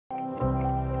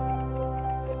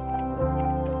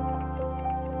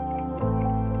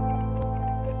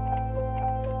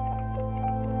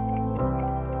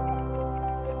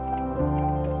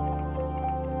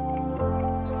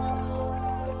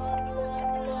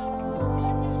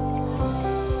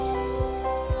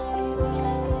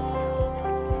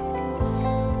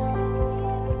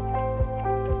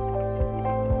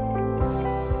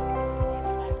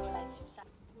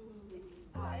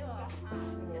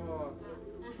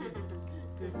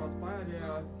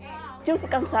就是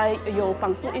刚才有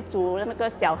访视一组那个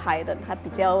小孩的，他比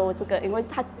较这个，因为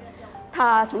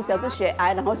他从小就学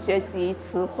癌，然后学习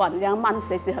迟缓，然后慢，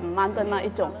学习很慢的那一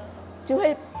种，就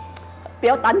会比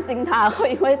较担心他，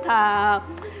因为他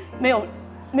没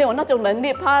有那种能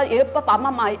力，怕因为爸爸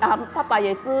妈妈爸爸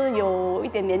也是有一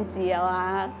点年纪了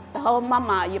啊，然后妈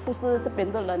妈也不是这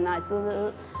边的人啊，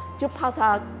是就怕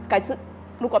他改次。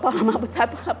如果爸爸妈妈不在，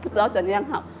不知道怎样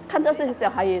好。看到这些小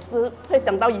孩也是会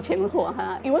想到以前我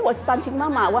哈，因为我是单亲妈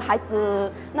妈，我孩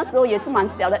子那时候也是蛮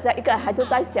小的，一个孩子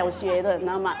在小学的，你知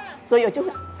道吗？所以我就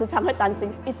时常会担心，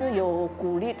一直有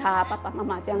鼓励他爸爸妈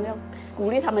妈这样要鼓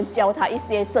励他们，教他一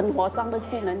些生活上的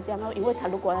技能这样哦，因为他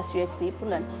如果他学习不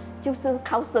能，就是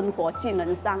靠生活技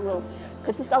能上哦。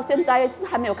可是到现在是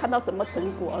还没有看到什么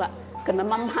成果了，可能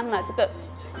慢慢了这个。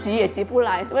急也急不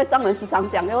来，因为上人时常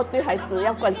讲要对孩子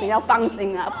要关心，要放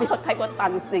心啊，不要太过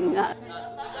担心啊。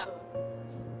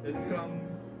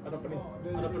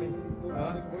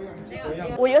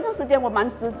我有段时间我蛮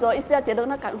执着，一下觉得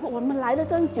那感悟，我们来了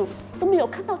这么久都没有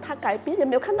看到他改变，也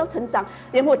没有看到成长，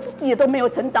连我自己也都没有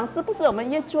成长，是不是我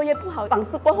们越做越不好？访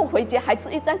视过后回家，孩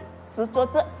子一再执着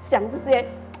着想这些。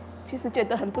其实觉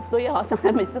得很不对哦，上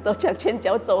来每次都讲前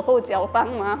脚走后脚放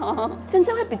嘛哈，现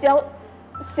在会比较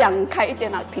想开一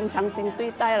点啦，平常心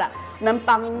对待啦，能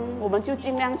帮我们就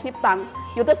尽量去帮，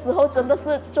有的时候真的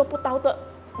是做不到的，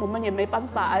我们也没办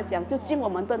法啊，讲就尽我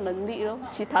们的能力咯，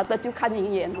其他的就看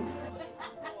因缘咯。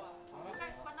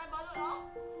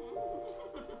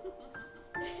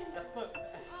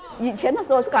以前的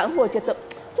时候是感悟，我觉得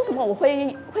做什么我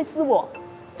会是我。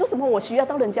做什么我需要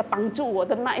到人家帮助我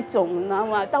的那一种，你知道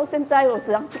吗？到现在我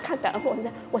只要去看感恩，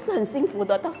我是很幸福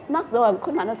的。到那时候很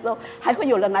困难的时候，还会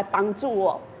有人来帮助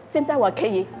我。现在我可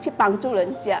以去帮助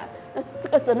人家，那这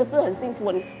个真的是很幸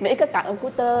福。每一个感恩户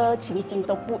的情形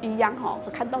都不一样哈，我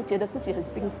看到觉得自己很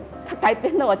幸福。他改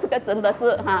变了我，这个真的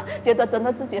是哈，觉得真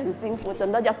的自己很幸福，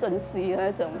真的要珍惜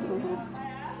那种。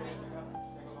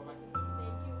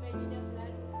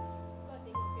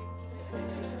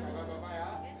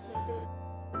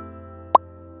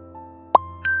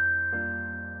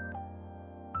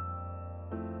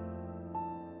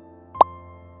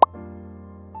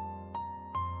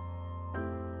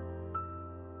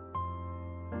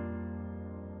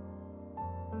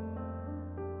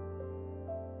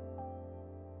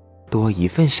多一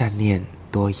份善念，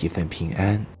多一份平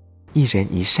安。一人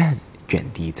一善，远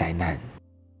离灾难。